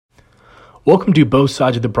Welcome to Both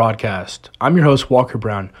Sides of the Broadcast. I'm your host, Walker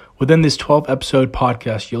Brown. Within this 12-episode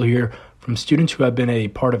podcast, you'll hear from students who have been a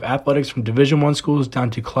part of athletics from Division I schools down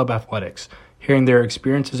to club athletics, hearing their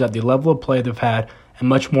experiences at the level of play they've had, and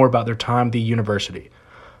much more about their time at the university.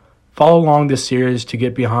 Follow along this series to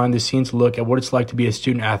get behind-the-scenes look at what it's like to be a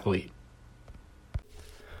student athlete.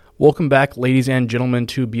 Welcome back, ladies and gentlemen,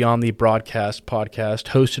 to Beyond the Broadcast podcast,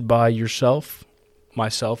 hosted by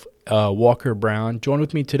myself, Walker Brown. Joined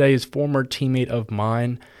with me today is former teammate of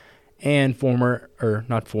mine and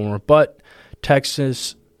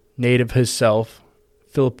Texas native himself,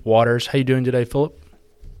 Phillip Waters. How you doing today, Phillip?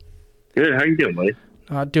 Good. How you doing, buddy?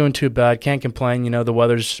 Not doing too bad. Can't complain. You know, the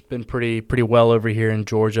weather's been pretty well over here in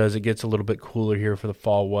Georgia as it gets a little bit cooler here for the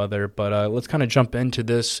fall weather. But let's kind of jump into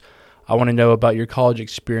this. I want to know about your college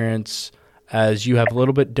experience, as you have a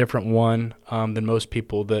little bit different one than most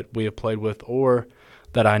people that we have played with or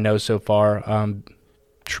that I know so far.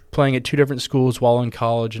 Playing at two different schools while in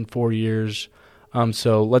college in 4 years.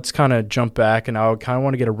 So let's kind of jump back, and I kind of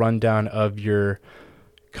want to get a rundown of your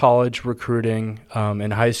college recruiting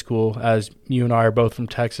in high school, as you and I are both from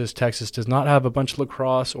Texas. Texas does not have a bunch of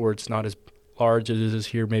lacrosse, or it's not as large as it is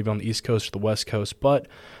here maybe on the East Coast or the West Coast, but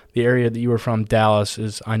the area that you were from, Dallas,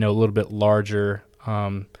 is, I know, a little bit larger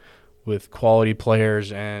with quality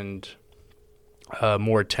players and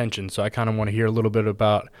more attention. So I kind of want to hear a little bit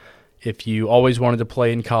about if you always wanted to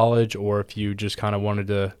play in college or if you just kind of wanted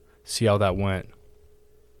to see how that went.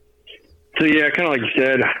 So, yeah, kind of like you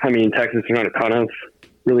said, I mean, Texas has got a ton of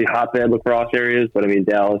really hotbed lacrosse areas, but, I mean,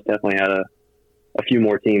 Dallas definitely had a few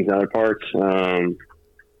more teams in other parts.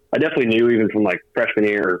 I definitely knew even from, like, freshman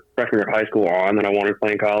year of high school on that I wanted to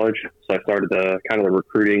play in college. So I started the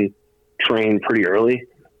recruiting train pretty early.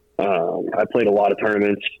 I played a lot of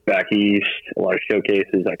tournaments back east, a lot of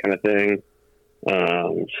showcases, that kind of thing.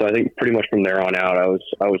 So I think pretty much from there on out, I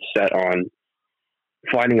was set on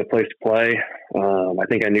finding a place to play. I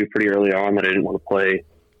think I knew pretty early on that I didn't want to play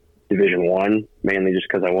Division I, mainly just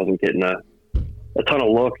because I wasn't getting a ton of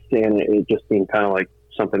looks, and it just seemed kind of like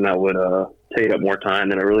something that would take up more time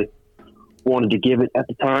than I really wanted to give it at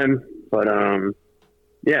the time. But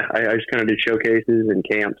yeah, I just kind of did showcases and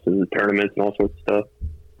camps and tournaments and all sorts of stuff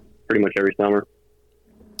pretty much every summer.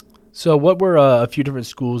 So what were a few different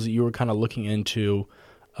schools that you were kind of looking into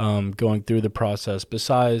going through the process?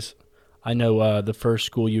 Besides, I know the first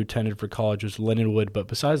school you attended for college was Lindenwood, but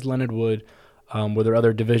besides Lindenwood, were there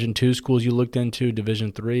other Division II schools you looked into,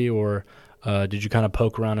 Division III, or did you kind of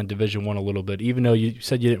poke around in Division I a little bit? Even though you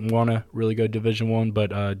said you didn't want to really go Division I,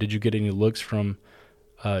 but did you get any looks from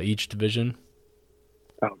each division?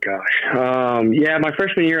 Oh, gosh. Yeah, my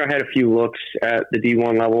freshman year, I had a few looks at the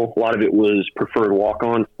D1 level. A lot of it was preferred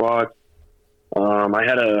walk-on spots. I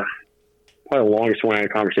had probably the longest one I had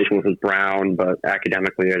a conversation with was Brown, but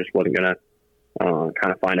academically, I just wasn't going to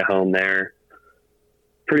kind of find a home there.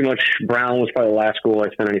 Pretty much Brown was probably the last school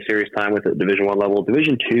I spent any serious time with at Division I level.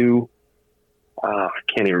 Division II, I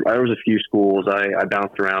can't even. There was a few schools I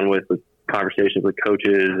bounced around with conversations with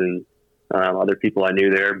coaches and other people I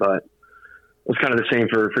knew there, but it was kind of the same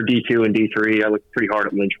for D2 and D3. I looked pretty hard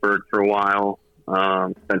at Lynchburg for a while.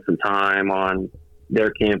 Spent some time on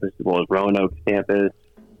their campus as well as Roanoke's campus.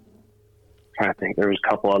 I think there was a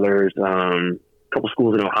couple others. A couple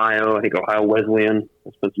schools in Ohio. I think Ohio Wesleyan.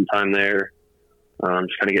 I spent some time there.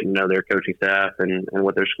 Just kind of getting to know their coaching staff and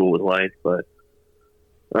what their school was like. But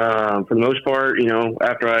for the most part, you know,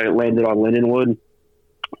 after I landed on Lindenwood,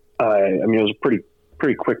 I mean, it was a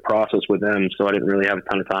pretty quick process with them, so I didn't really have a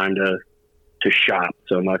ton of time to shop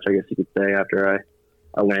so much, I guess you could say, after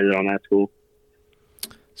I landed on that school.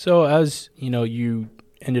 So as, you know, you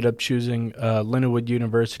ended up choosing Lindenwood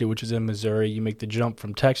University, which is in Missouri. You make the jump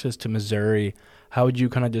from Texas to Missouri. How would you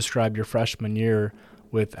kind of describe your freshman year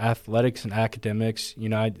with athletics and academics? You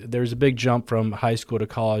know, there's a big jump from high school to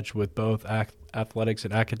college with both athletics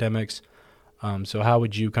and academics. So how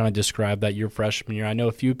would you kind of describe that your freshman year? I know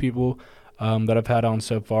a few people that I've had on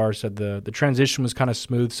so far said the transition was kind of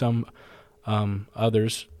smooth. Some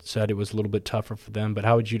others said it was a little bit tougher for them. But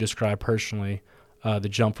how would you describe personally the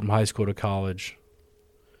jump from high school to college?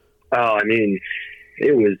 Oh, I mean,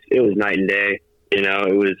 it was night and day. You know,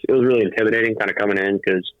 it was really intimidating kind of coming in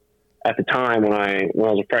because at the time when I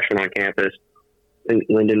was a freshman on campus in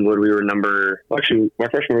Lindenwood, we were my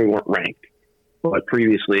freshman year we weren't ranked, but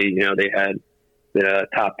previously, you know, they had the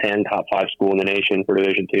top 10, top 5 school in the nation for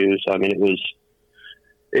Division II. So I mean,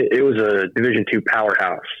 it was a Division II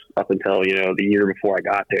powerhouse up until, you know, the year before I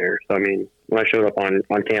got there. So I mean, when I showed up on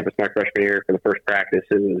campus my freshman year for the first practice,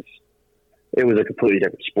 it was a completely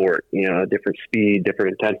different sport. You know, different speed,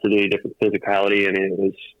 different intensity, different physicality,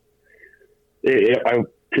 and I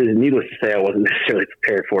needless to say, I wasn't necessarily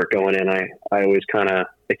prepared for it going in. I always kind of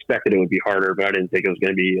expected it would be harder, but I didn't think it was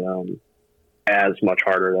going to be as much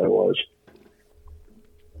harder than it was.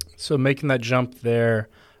 So making that jump there,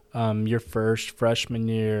 your first freshman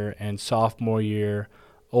year and sophomore year,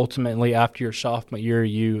 ultimately after your sophomore year,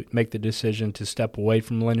 you make the decision to step away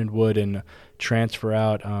from Lindenwood and transfer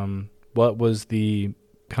out. What was the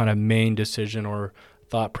kind of main decision or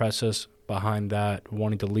thought process behind that,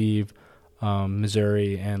 wanting to leave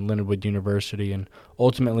Missouri and Lindenwood University and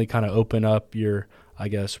ultimately kind of open up your, I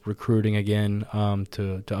guess, recruiting again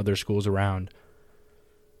to other schools around?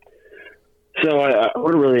 So what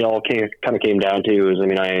it really all came down to is,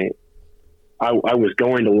 I was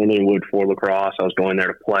going to Lindenwood for lacrosse. I was going there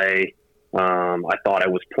to play. I thought I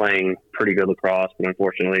was playing pretty good lacrosse, but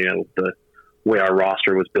unfortunately, the way our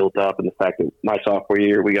roster was built up and the fact that my sophomore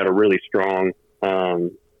year, we got a really strong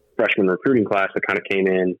freshman recruiting class that kind of came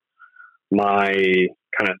in. My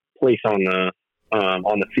kind of place on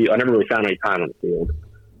the field, I never really found any time on the field.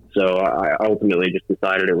 So I ultimately just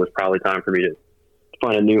decided it was probably time for me to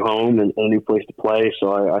find a new home and a new place to play.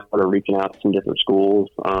 So I started reaching out to some different schools.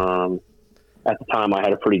 At the time, I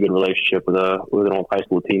had a pretty good relationship with an old high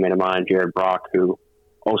school teammate of mine, Jared Brock, who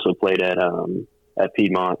also played at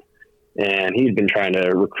Piedmont, and he'd been trying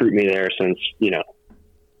to recruit me there since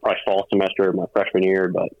probably fall semester of my freshman year,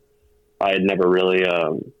 but I had never really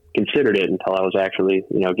considered it until I was actually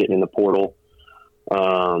getting in the portal.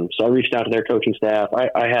 So I reached out to their coaching staff.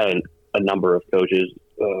 I had a number of coaches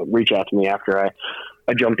reach out to me after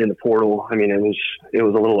I jumped in the portal. It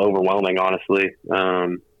was a little overwhelming, honestly.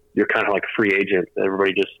 You're kind of like a free agent.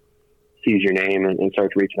 Everybody just sees your name and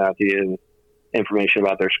starts reaching out to you and information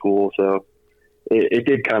about their school. So it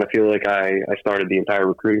did kind of feel like I started the entire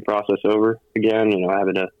recruiting process over again,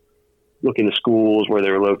 having to look into schools, where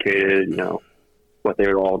they were located, what they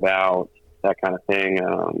were all about, that kind of thing.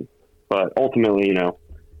 But ultimately,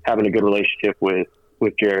 having a good relationship with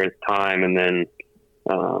Jared at the time, and then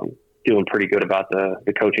feeling pretty good about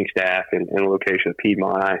the coaching staff and the location of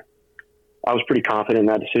Piedmont, I was pretty confident in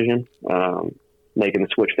that decision. Making the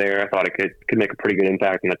switch there, I thought it could make a pretty good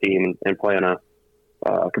impact on the team and play on a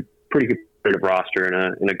pretty competitive roster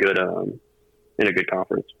in a good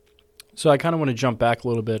conference. So I kind of want to jump back a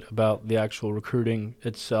little bit about the actual recruiting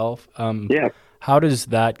itself. Yeah. How does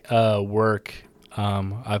that work?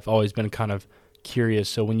 I've always been kind of curious.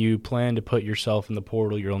 So when you plan to put yourself in the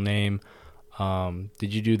portal, your name,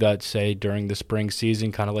 did you do that, say, during the spring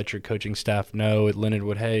season, kind of let your coaching staff know at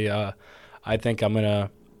Lindenwood, hey, I think I'm going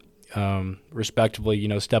to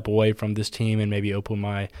respectively, step away from this team and maybe open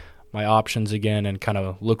my options again and kind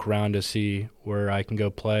of look around to see where I can go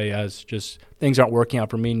play, as just things aren't working out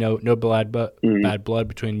for me. No bad blood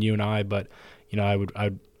between you and I, but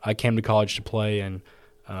I came to college to play, and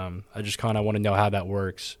I just kind of want to know how that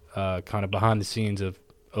works, kind of behind the scenes of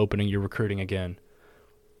opening your recruiting again.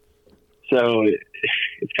 So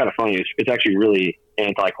it's kind of funny. It's actually really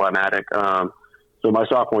anticlimactic. So my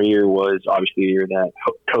sophomore year was obviously a year that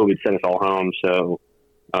COVID sent us all home. So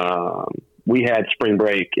we had spring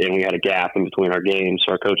break and we had a gap in between our games.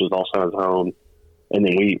 So our coaches all sent us home, and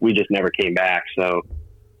then we just never came back. So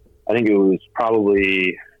I think it was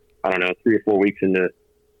probably, 3 or 4 weeks into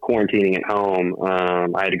quarantining at home.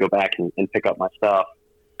 I had to go back and pick up my stuff,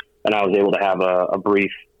 and I was able to have a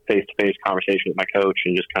brief face-to-face conversation with my coach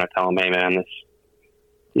and just kind of tell him, hey man,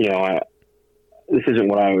 this isn't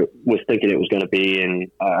what I was thinking it was going to be,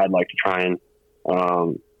 and I'd like to try and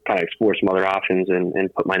kind of explore some other options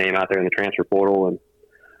and put my name out there in the transfer portal. And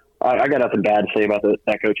I got nothing bad to say about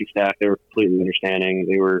that coaching staff. They were completely understanding.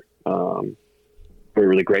 They were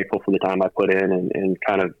really grateful for the time I put in, and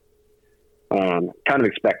kind of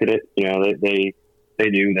expected it. They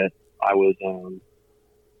knew that I was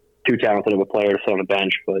too talented of a player to sit on the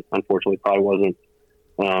bench, but unfortunately probably wasn't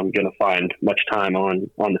going to find much time on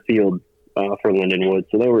the field for Lindenwood.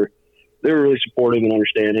 So they were really supportive and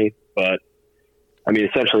understanding. But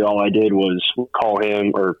essentially all I did was talk to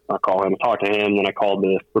him. Then I called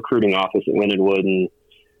the recruiting office at Lindenwood, and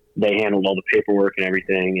they handled all the paperwork and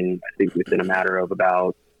everything. And I think within a matter of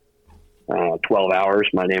about 12 hours,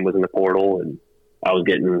 my name was in the portal, and I was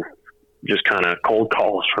getting just kind of cold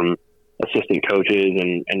calls from assistant coaches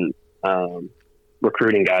and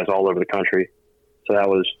recruiting guys all over the country. So that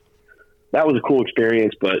was a cool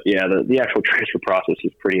experience. But yeah, the actual transfer process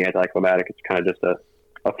is pretty anticlimactic. It's kind of just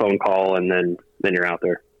a phone call, and then you're out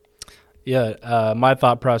there. Yeah, my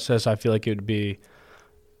thought process, I feel like it would be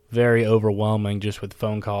very overwhelming just with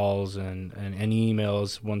phone calls and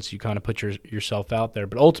emails once you kind of put yourself out there.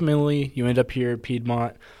 But ultimately, you end up here at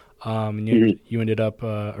Piedmont. And you ended up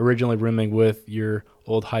originally rooming with your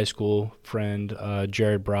old high school friend,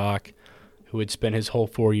 Jared Brock, who had spent his whole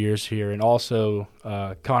 4 years here, and also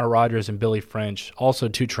Connor Rogers and Billy French, also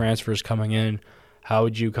two transfers coming in. How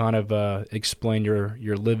would you kind of explain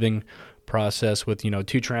your living process with,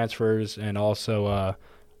 two transfers and also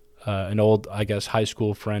an old, I guess, high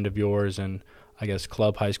school friend of yours and, I guess,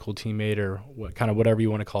 club high school teammate or whatever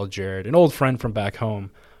you want to call Jared, an old friend from back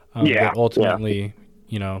home that ultimately,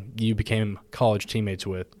 you became college teammates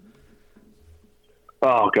with?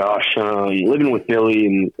 Oh gosh, living with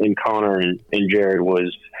Billy and Connor and Jared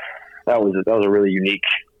was a really unique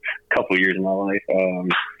couple of years in my life.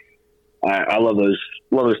 I love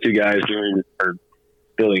those two guys, or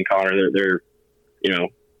Billy and Connor. They're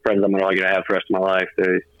friends I'm gonna have for the rest of my life.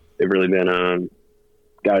 They've really been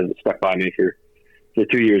guys that stuck by me for the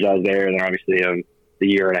 2 years I was there, and then obviously the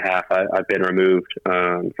year and a half I've been removed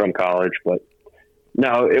from college. But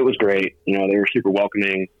no, it was great. They were super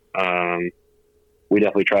welcoming. We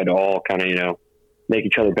definitely tried to all kind of, make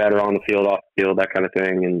each other better on the field, off the field, that kind of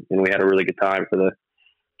thing. And we had a really good time for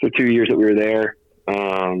the 2 years that we were there.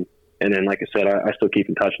 And then, like I said, I still keep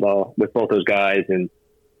in touch with both those guys, and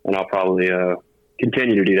I'll probably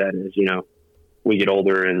continue to do that as, we get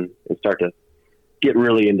older and start to get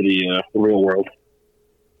really into the real world.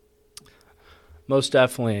 Most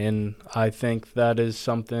definitely, and I think that is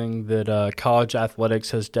something that college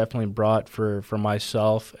athletics has definitely brought for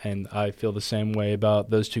myself, and I feel the same way about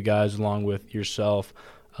those two guys along with yourself.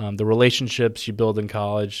 The relationships you build in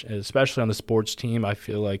college, especially on the sports team, I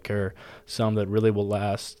feel like are some that really will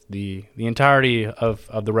last the entirety of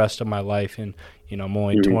the rest of my life. And, I'm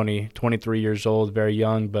only 23 years old, very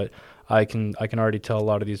young, but I can already tell a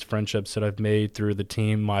lot of these friendships that I've made through the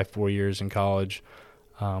team my 4 years in college.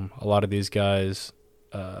 A lot of these guys,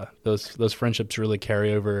 those friendships really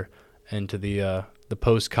carry over into the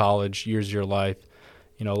post-college years of your life.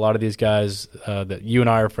 A lot of these guys that you and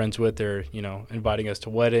I are friends with, they're, inviting us to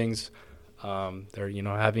weddings. They're,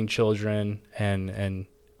 having children, and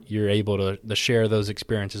you're able to share those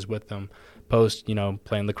experiences with them post,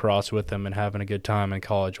 playing lacrosse with them and having a good time in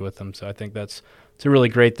college with them. So I think it's a really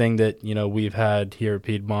great thing that, we've had here at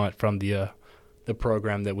Piedmont from the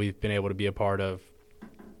program that we've been able to be a part of.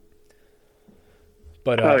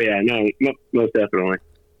 But most definitely.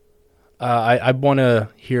 I want to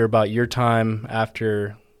hear about your time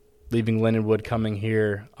after leaving Lindenwood, coming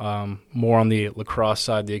here, more on the lacrosse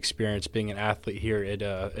side, the experience being an athlete here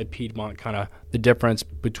at Piedmont, kind of the difference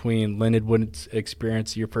between Lindenwood's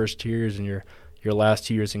experience your first 2 years and your last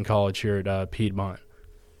 2 years in college here at Piedmont.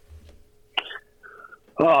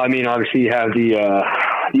 Well, obviously you have the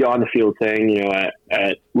on the field thing.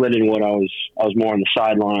 At Lindenwood, I was more on the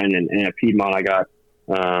sideline, and at Piedmont, I got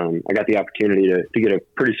the opportunity to get a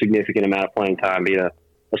pretty significant amount of playing time, be a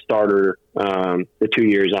starter. The 2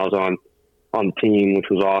 years I was on the team, which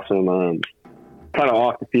was awesome. Kind of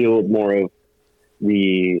off the field, more of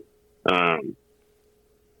the, I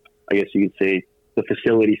guess you could say, the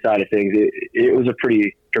facility side of things. It was a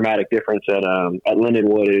pretty dramatic difference at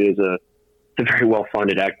Lindenwood. It's a very well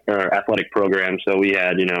funded athletic program. So we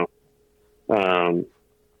had,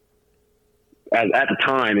 at the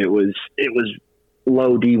time it was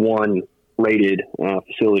low D1 rated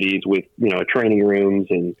facilities with, training rooms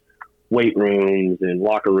and weight rooms and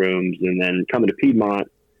locker rooms. And then coming to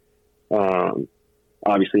Piedmont,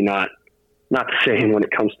 obviously not the same when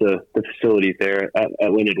it comes to the facilities there at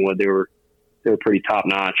Lindenwood. They were pretty top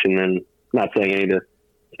notch. And then, not saying any of the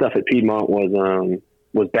stuff at Piedmont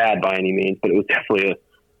was bad by any means, but it was definitely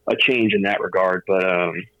a change in that regard. But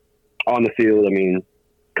on the field,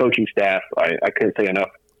 coaching staff, I couldn't say enough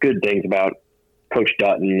good things about Coach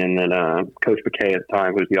Dutton, and then Coach McKay at the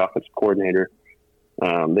time, who was the offensive coordinator.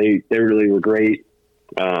 They really were great.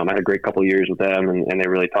 I had a great couple of years with them, and they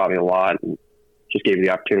really taught me a lot and just gave me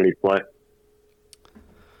the opportunity to play.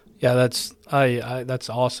 Yeah, that's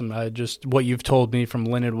awesome. Just what you've told me from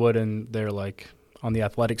Lindenwood, and they're like on the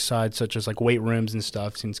athletic side, such as like weight rooms and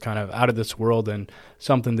stuff, seems kind of out of this world, and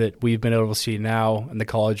something that we've been able to see now in the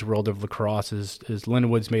college world of lacrosse is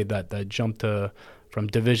Lindenwood's made that jump from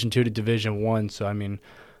Division II to Division I. So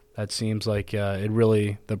that seems like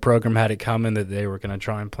the program had it coming, that they were going to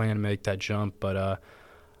try and plan to make that jump. But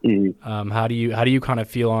how do you kind of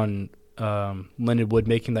feel on Lindenwood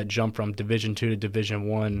making that jump from Division II to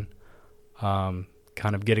Division I,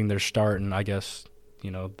 kind of getting their start, and I guess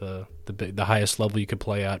the highest level you could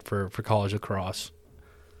play at for college lacrosse?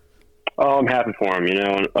 Oh, I'm happy for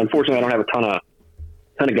them. Unfortunately, I don't have a ton of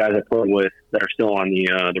guys I play with that are still on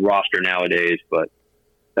the roster nowadays. But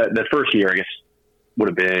the first year, I guess, would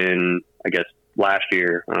have been, last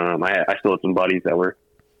year. I still had some buddies that were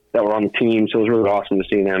that were on the team. So it was really awesome to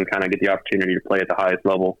see them kind of get the opportunity to play at the highest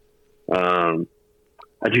level.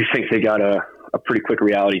 I do think they got a pretty quick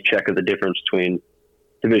reality check of the difference between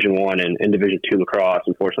Division I and Division II lacrosse.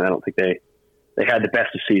 Unfortunately, I don't think they had the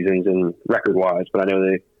best of seasons and record-wise, but I know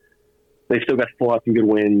they still got to pull out some good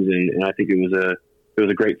wins, and I think it was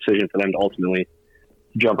a great decision for them to ultimately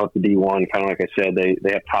jump up to D1. Kind of like I said,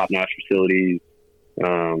 they have top-notch facilities.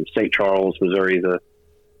 St. Charles, Missouri is a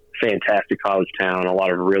fantastic college town. A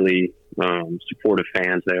lot of really supportive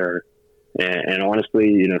fans there, and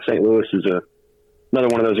honestly, St. Louis is another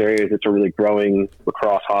one of those areas that's a really growing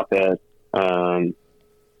lacrosse hotbed.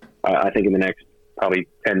 I think in the next probably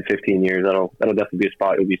 10, 15 years, that'll definitely be a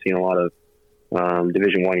spot you'll be seeing a lot of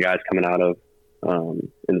Division I guys coming out of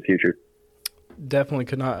in the future. Definitely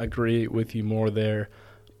could not agree with you more there.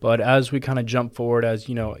 But as we kind of jump forward, as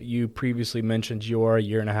you previously mentioned, you are a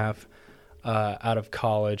year and a half out of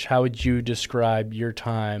college. How would you describe your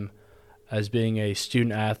time as being a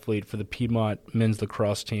student athlete for the Piedmont men's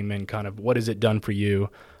lacrosse team, and kind of what has it done for you?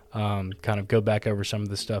 Kind of go back over some of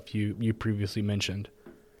the stuff you previously mentioned.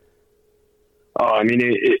 I mean,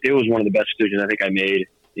 it was one of the best decisions I think I made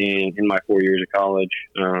in my 4 years of college.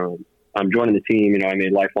 I'm joining the team. I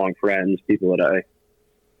made lifelong friends, people that I,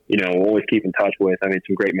 always keep in touch with. I made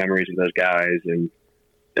some great memories with those guys, and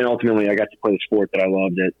ultimately I got to play the sport that I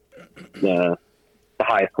loved at the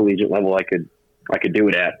highest collegiate level I could do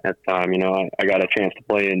it at the time. I got a chance to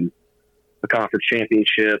play in the conference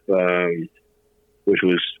championship, which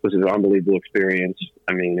was an unbelievable experience.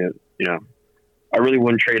 I mean, I really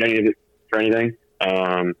wouldn't trade any of it for anything.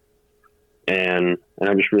 And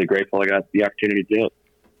I'm just really grateful I got the opportunity to do it.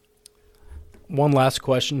 One last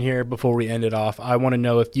question here before we end it off. I want to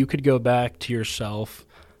know if you could go back to yourself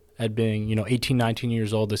at being, 18, 19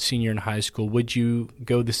 years old, a senior in high school, would you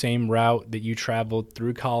go the same route that you traveled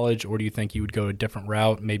through college, or do you think you would go a different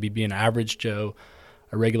route, maybe be an average Joe,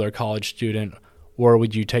 a regular college student, or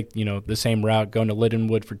would you take, the same route, going to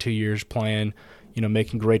Lindenwood for 2 years, playing,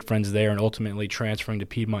 making great friends there, and ultimately transferring to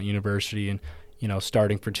Piedmont University and,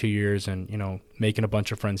 starting for 2 years and, making a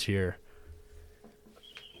bunch of friends here?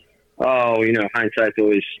 Oh, hindsight's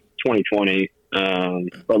always 20/20.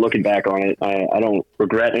 But looking back on it, I don't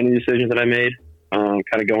regret any decisions that I made. Kind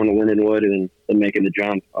of going to Lindenwood and making the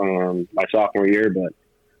jump my sophomore year. But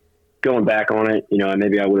going back on it,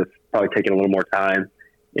 maybe I would have probably taken a little more time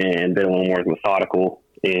and been a little more methodical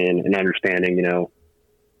in understanding,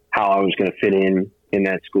 how I was going to fit in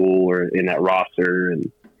that school or in that roster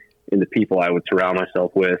and in the people I would surround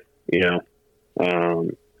myself with,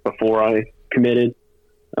 before I committed.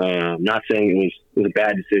 Not saying it was a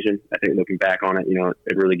bad decision. I think looking back on it,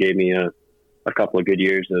 it really gave me a couple of good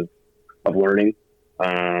years of learning.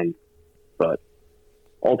 But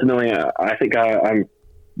ultimately, I think I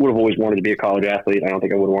would have always wanted to be a college athlete. I don't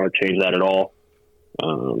think I would want to change that at all.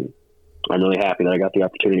 I'm really happy that I got the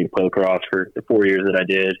opportunity to play lacrosse for the 4 years that I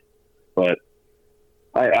did. But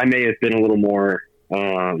I may have been a little more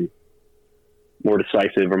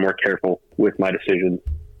decisive or more careful with my decisions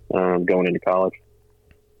going into college.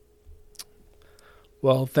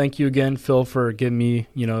 Well, thank you again, Phil, for giving me,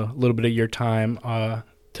 a little bit of your time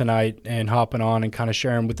tonight and hopping on and kind of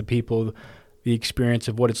sharing with the people the experience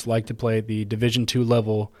of what it's like to play at the Division II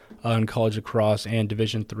level in college lacrosse and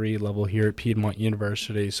Division III level here at Piedmont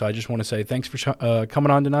University. So I just want to say thanks for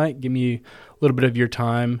coming on tonight. Give me a little bit of your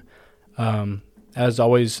time. As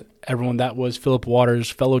always, everyone, that was Phillip Waters,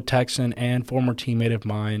 fellow Texan and former teammate of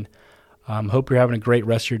mine. Hope you're having a great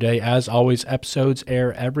rest of your day. As always, episodes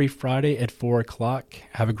air every Friday at 4 o'clock.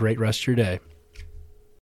 Have a great rest of your day.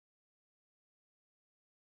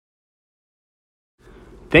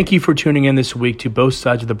 Thank you for tuning in this week to Both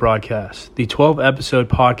Sides of the Broadcast, the 12-episode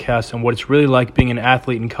podcast on what it's really like being an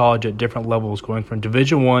athlete in college at different levels, going from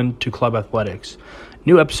Division I to club athletics.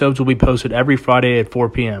 New episodes will be posted every Friday at 4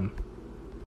 p.m.